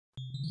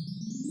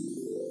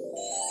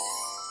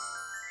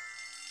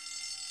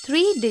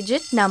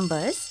three-digit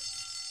numbers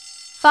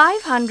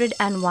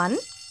 501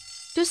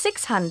 to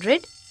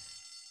 600.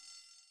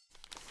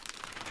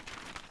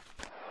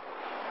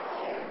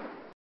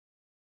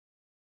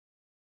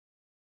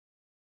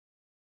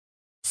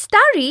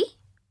 Starry,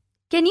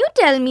 can you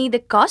tell me the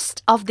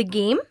cost of the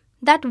game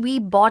that we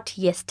bought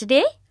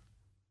yesterday?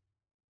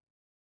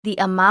 The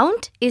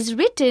amount is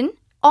written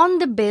on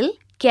the bill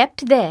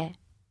kept there.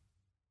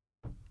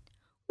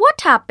 What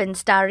happened,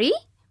 Starry?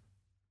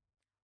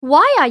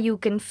 Why are you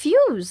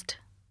confused?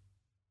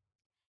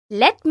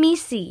 Let me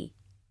see.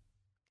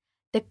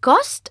 The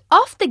cost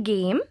of the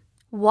game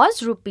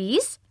was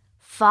rupees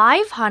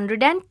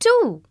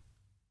 502.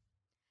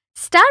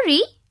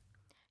 Starry,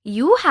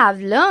 you have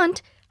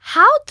learnt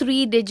how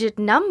three-digit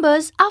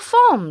numbers are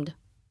formed.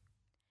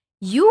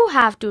 You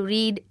have to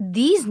read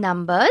these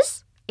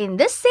numbers in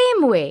the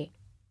same way.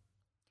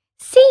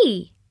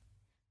 See,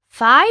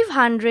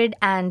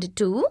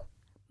 502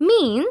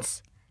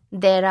 means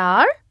there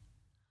are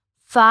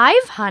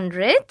 5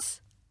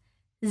 hundreds,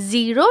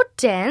 0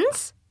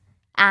 tens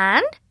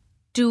and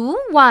 2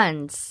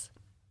 ones.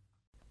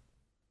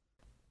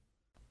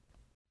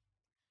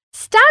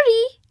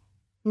 Starry,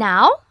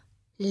 now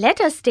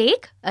let us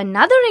take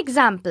another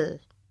example.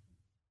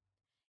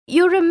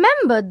 You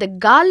remember the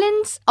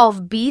garlands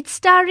of beads,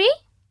 Starry?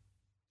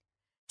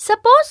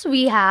 Suppose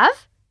we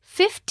have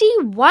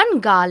 51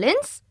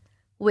 garlands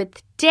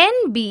with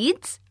 10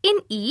 beads in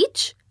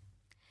each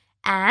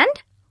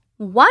and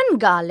 1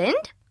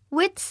 garland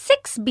with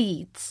 6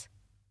 beads.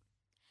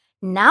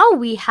 Now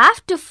we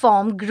have to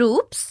form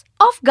groups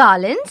of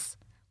garlands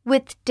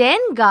with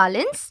 10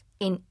 garlands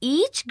in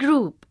each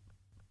group.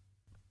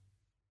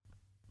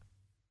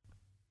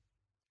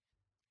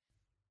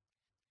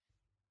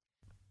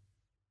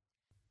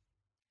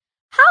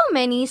 How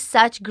many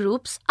such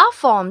groups are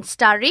formed,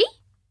 Starry?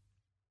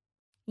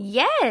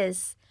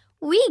 Yes,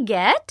 we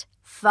get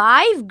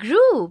 5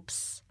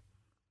 groups.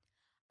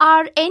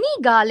 Are any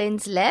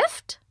garlands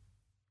left?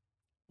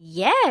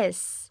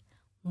 Yes,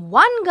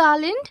 1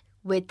 garland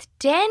with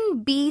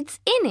 10 beads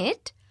in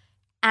it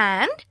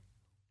and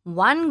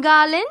 1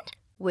 garland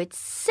with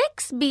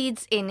 6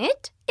 beads in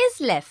it is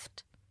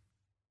left.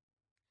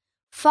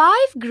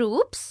 5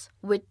 groups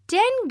with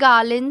 10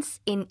 garlands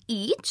in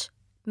each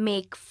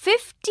make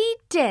 50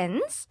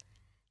 tens,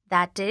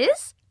 that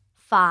is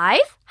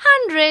 5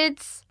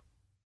 hundreds.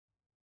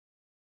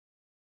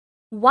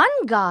 1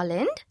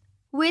 garland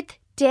with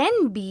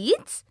 10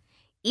 beads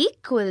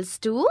equals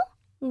to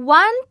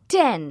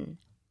 110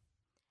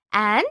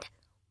 and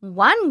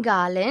 1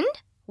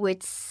 garland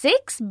with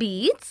 6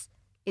 beads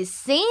is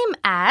same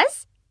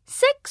as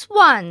 6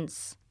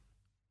 ones.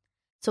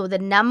 So the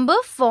number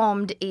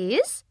formed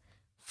is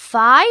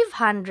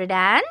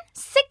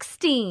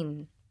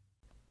 516.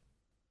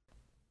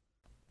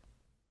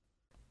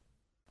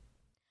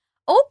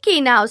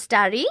 Okay now,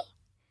 Starry,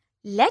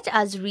 let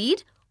us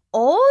read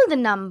all the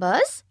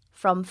numbers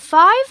from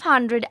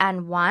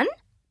 501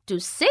 to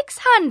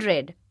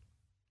 600.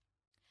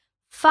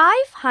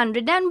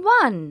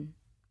 501,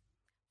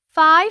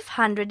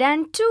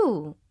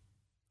 502,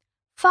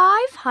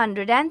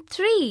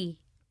 503,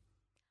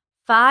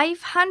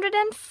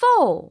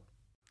 504,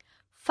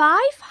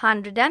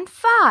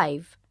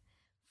 505,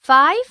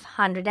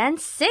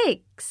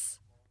 506,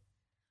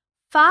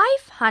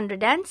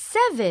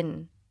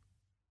 507,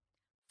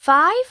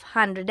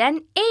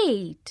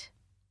 508,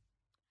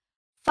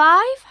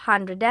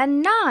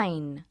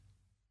 509,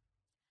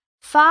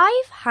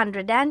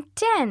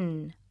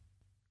 510,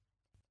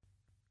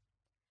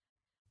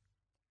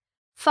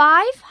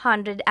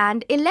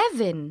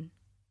 511,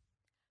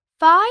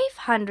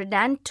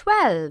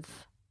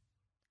 512,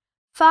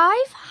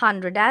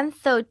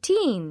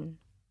 513,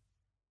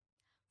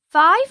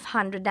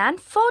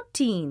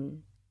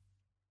 514,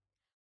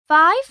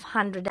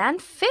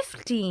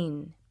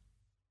 515,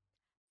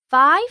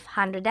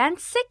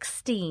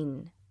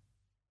 516,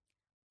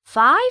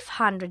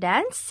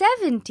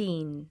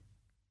 517,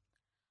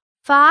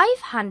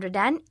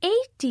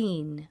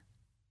 518,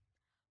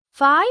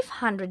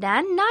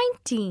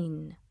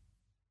 519,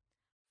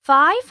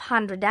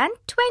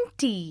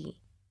 520,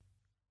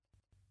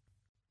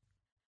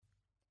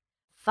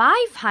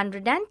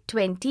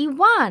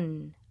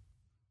 521,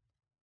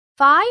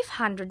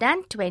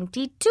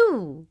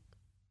 522,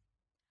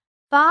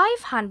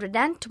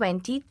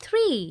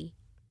 523,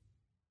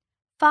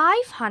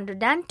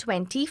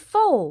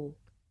 524,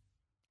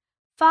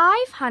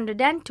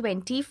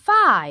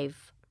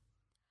 525,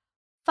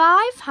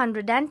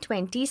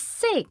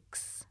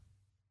 526,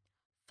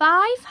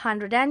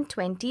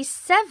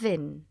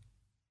 527,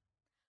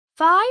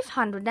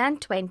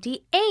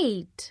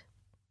 528,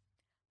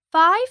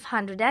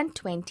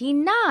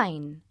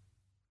 529,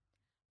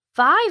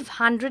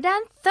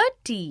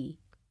 530,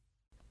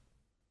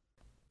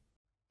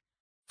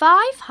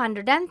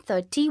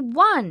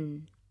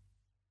 531,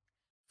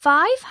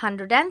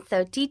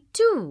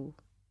 532,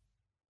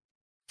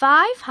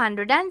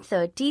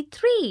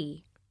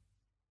 533,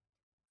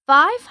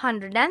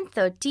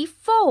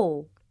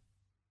 534,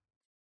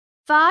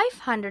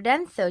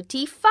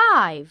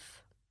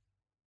 535,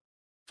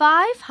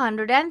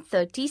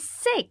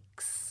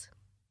 536,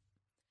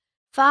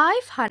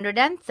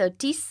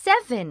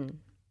 537,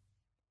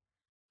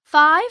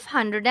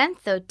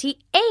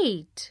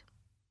 538,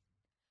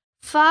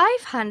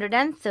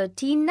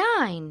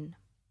 539,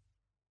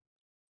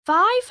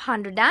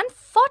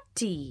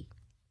 540,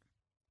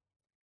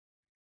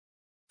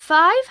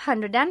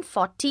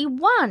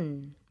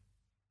 541,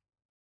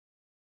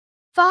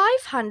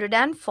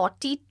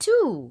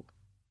 542,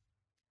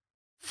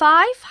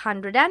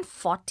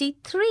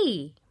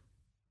 543,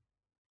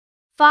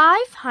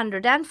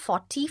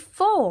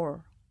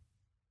 544,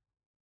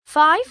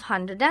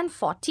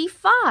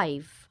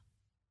 545,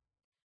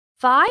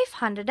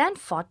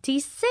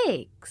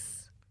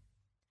 546,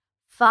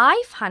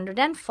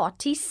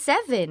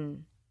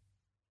 547,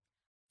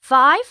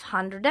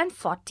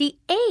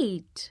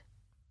 548,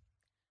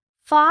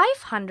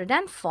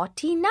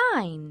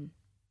 549,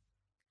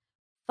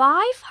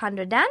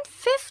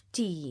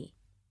 550,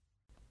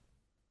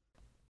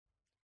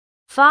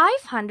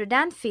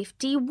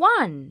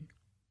 551,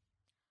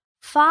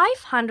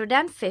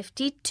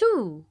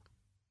 552,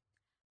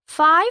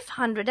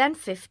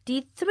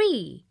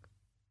 553,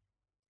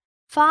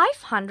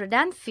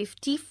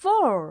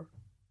 554,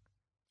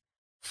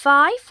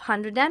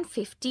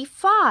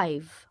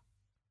 555,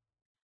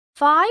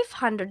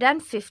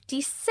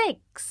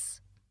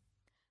 556,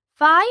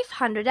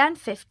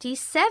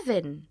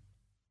 557,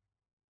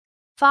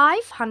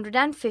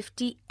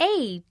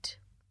 558,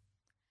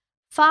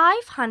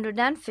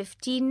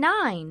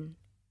 559,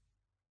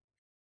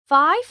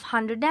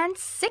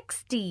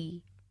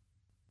 560,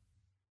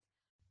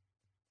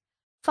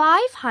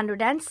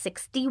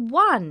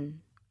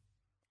 561,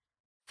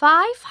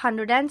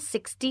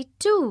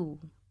 562,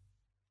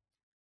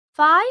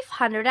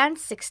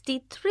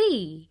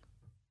 563,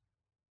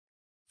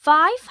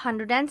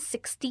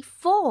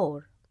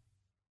 564,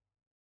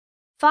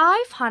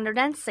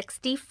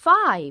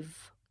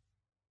 565,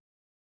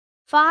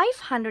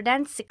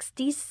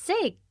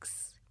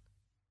 566,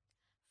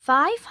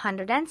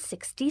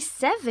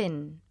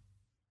 567,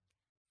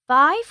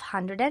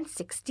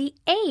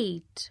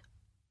 568,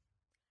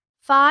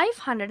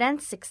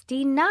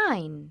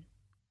 569,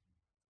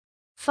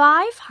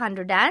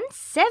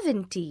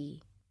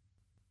 570,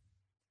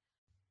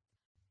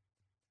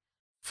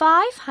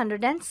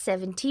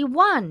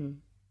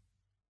 571,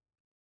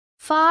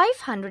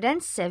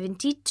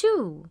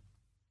 572,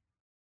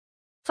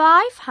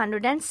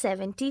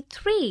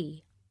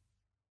 573,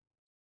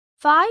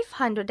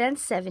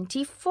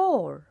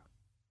 574,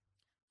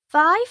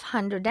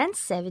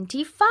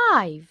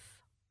 575,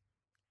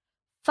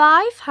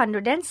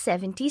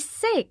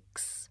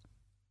 576,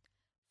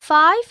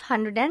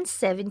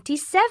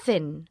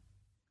 577,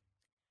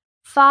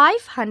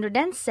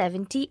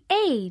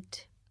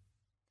 578,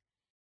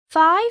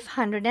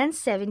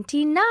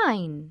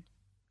 579,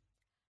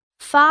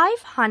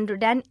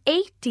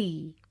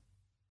 580,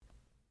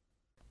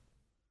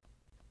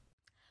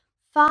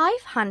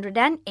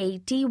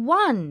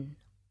 581,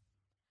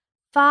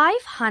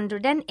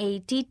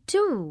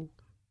 582,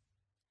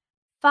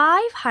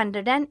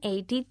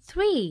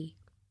 583,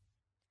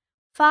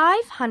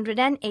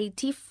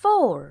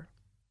 584,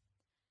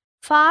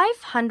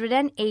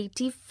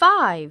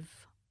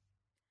 585,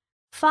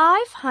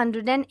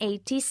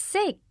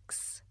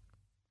 586,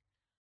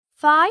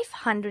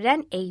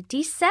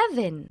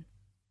 587,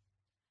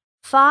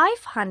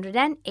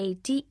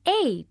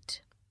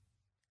 588,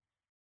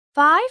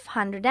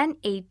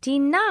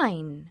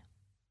 589,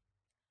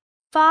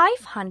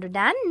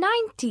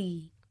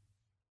 590,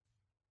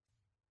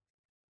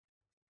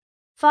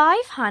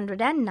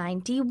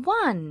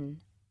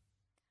 591,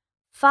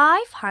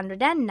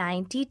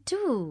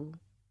 592,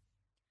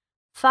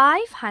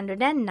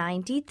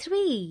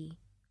 593,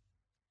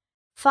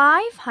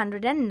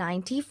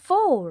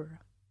 594,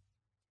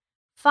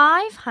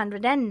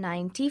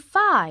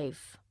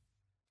 595,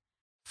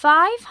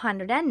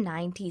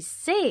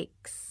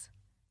 596,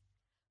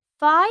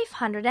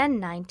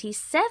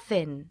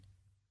 597,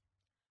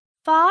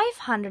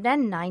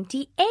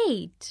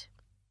 598,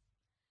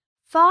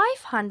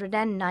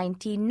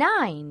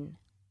 599,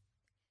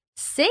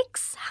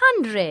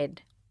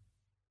 600.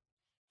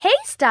 Hey,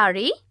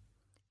 Starry,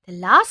 the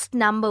last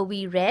number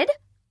we read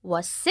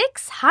was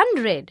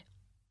 600.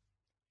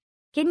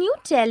 Can you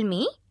tell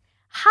me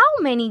how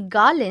many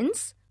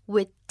garlands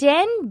with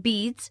 10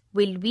 beads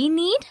will we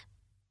need?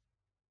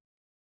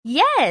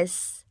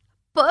 Yes,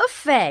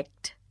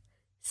 perfect.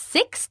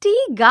 60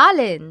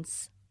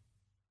 garlands.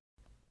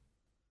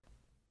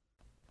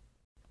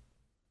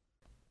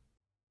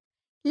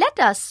 Let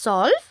us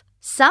solve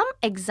some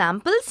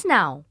examples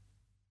now.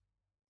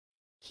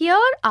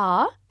 Here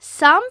are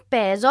some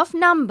pairs of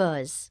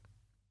numbers.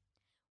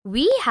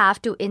 We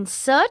have to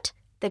insert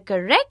the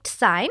correct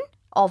sign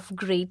of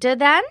greater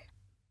than,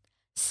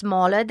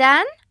 smaller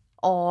than,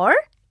 or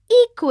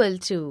equal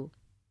to.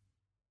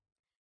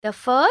 The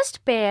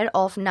first pair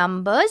of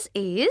numbers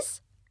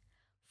is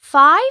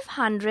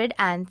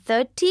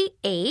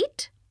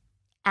 538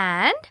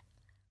 and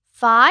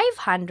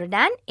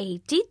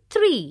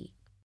 583.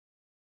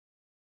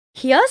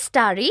 Here,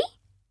 Starry,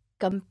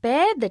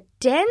 compare the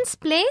tens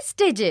place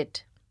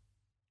digit.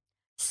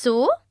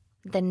 So,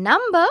 the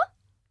number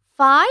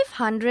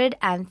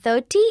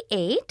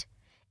 538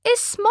 is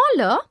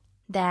smaller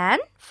than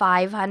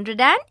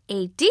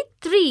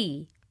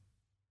 583.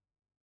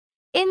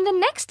 In the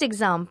next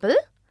example,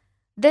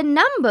 the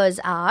numbers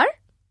are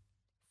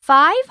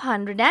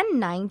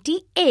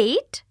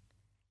 598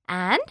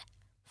 and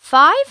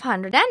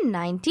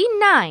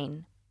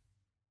 599.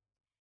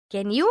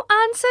 Can you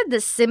answer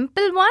the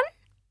simple one?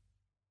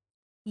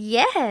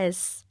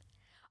 Yes.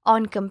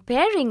 On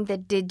comparing the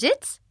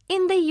digits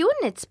in the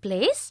units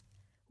place,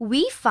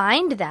 we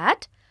find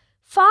that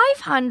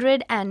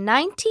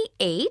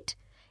 598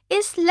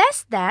 is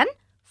less than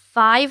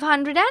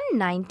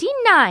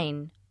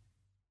 599.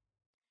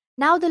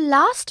 Now the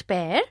last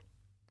pair,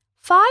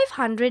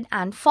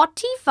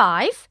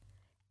 545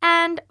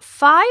 and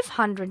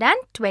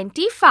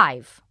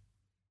 525.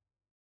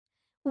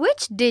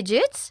 Which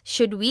digits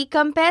should we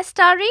compare,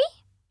 Starry?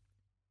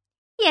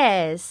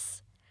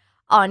 Yes.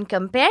 On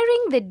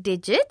comparing the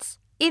digits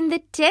in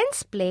the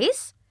tens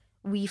place,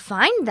 we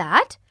find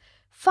that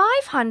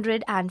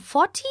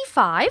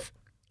 545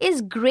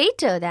 is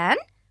greater than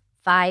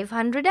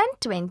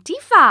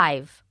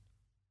 525.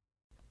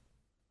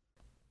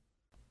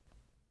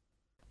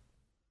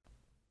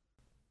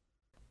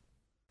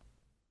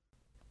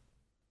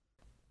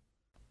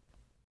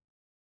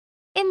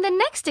 In the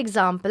next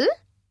example,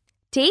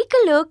 take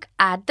a look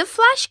at the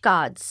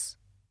flashcards.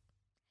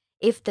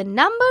 If the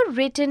number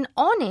written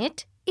on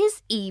it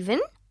is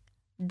even,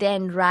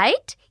 then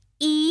write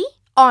E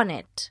on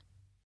it.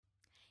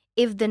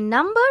 If the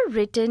number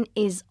written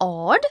is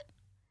odd,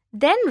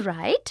 then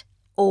write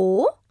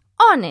O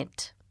on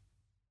it.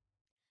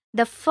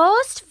 The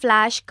first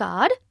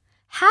flashcard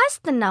has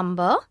the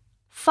number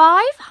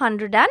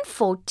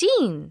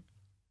 514.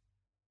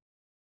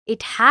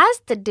 It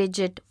has the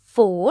digit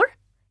 4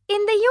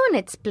 in the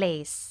units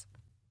place.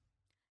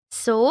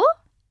 So,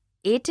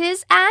 it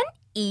is an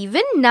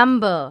even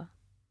number.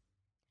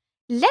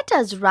 Let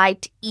us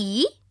write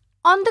E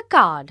on the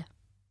card.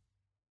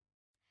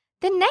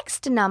 The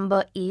next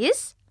number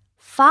is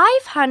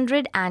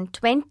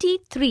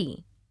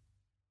 523.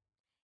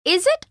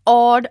 Is it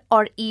odd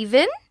or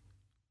even?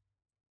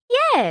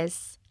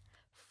 Yes,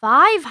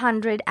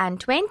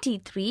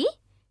 523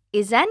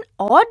 is an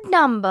odd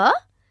number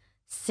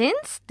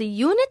since the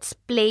units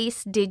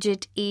place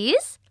digit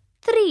is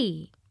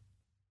 3.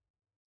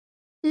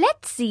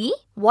 Let's see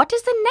what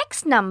is the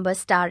next number,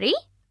 Starry.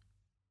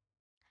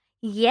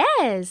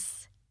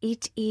 Yes,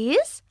 it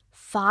is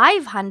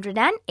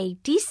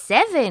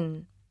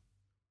 587.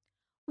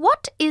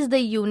 What is the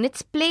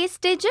units place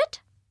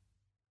digit?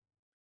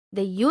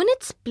 The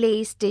units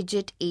place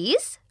digit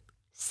is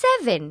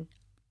 7.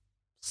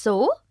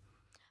 So,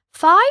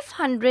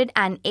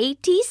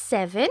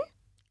 587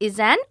 is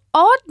an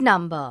odd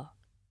number.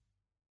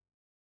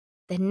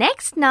 The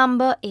next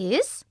number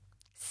is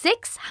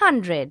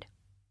 600.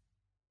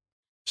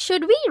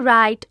 Should we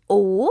write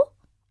O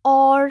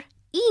or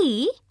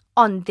E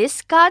on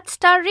this card,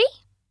 Starry?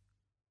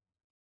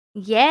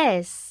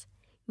 Yes,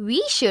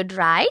 we should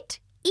write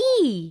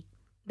E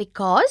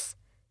because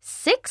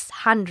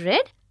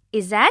 600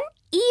 is an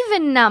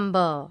even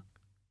number.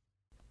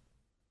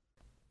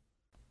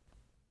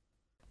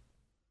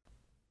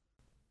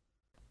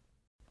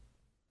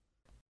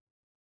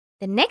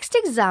 The next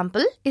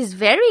example is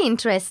very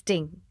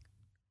interesting.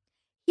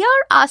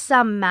 Here are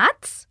some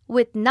maths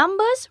with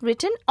numbers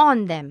written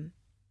on them.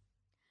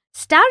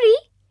 Starry,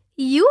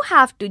 you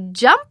have to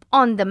jump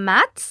on the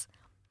maths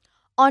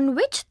on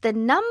which the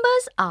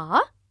numbers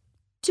are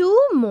 2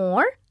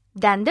 more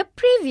than the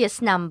previous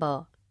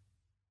number.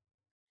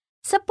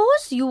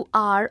 Suppose you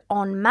are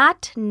on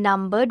mat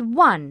numbered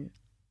 1.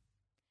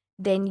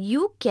 Then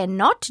you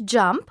cannot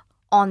jump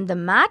on the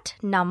mat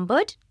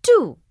numbered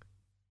 2.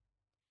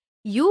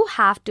 You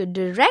have to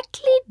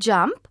directly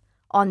jump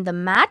on the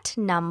mat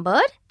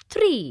numbered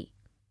 3.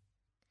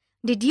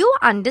 Did you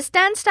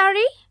understand,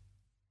 Starry?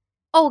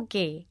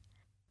 Okay.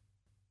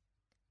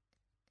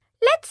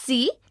 Let's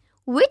see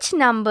which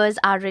numbers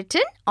are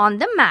written on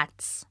the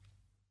mats.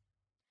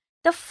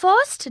 The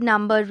first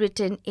number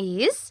written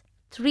is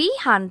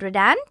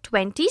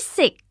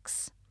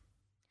 326.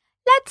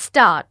 Let's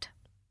start.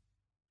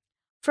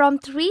 From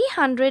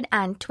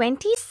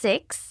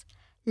 326,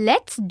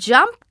 let's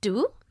jump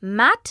to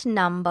mat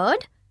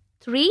numbered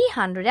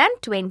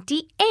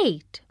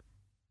 328.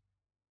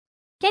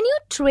 Can you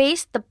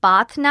trace the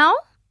path now?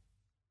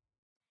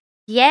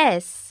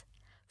 Yes.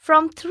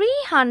 From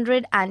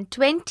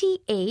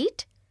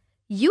 328,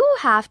 you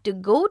have to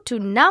go to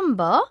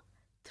number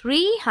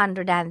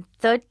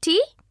 330,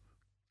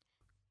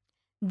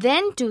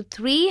 then to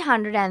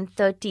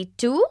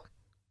 332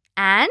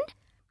 and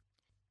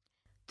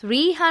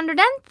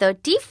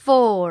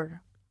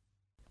 334.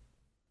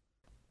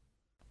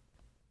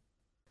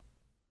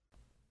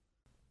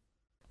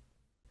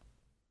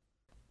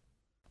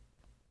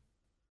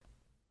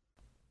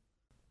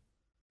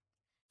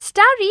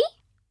 Starry,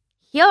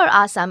 Here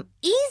are some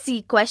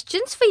easy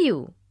questions for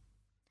you.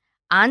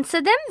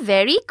 Answer them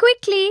very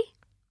quickly.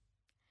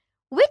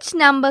 Which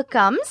number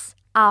comes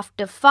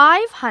after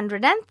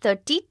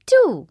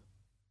 532?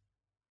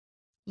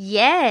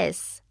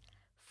 Yes,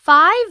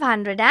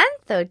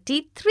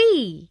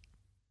 533.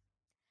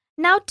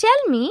 Now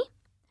tell me,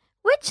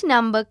 which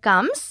number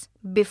comes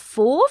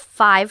before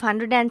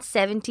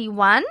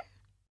 571?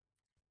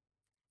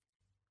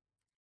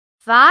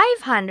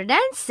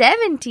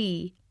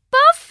 570.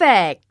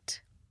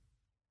 Perfect!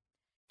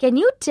 Can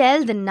you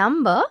tell the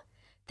number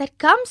that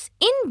comes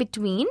in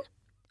between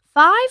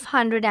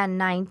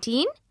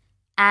 519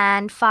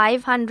 and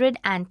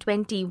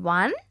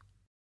 521?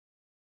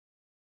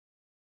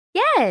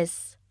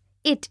 Yes,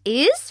 it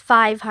is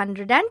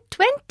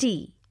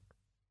 520.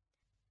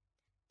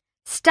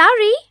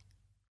 Starry,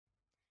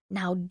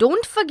 now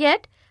don't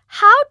forget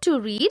how to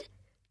read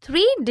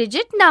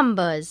 3-digit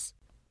numbers.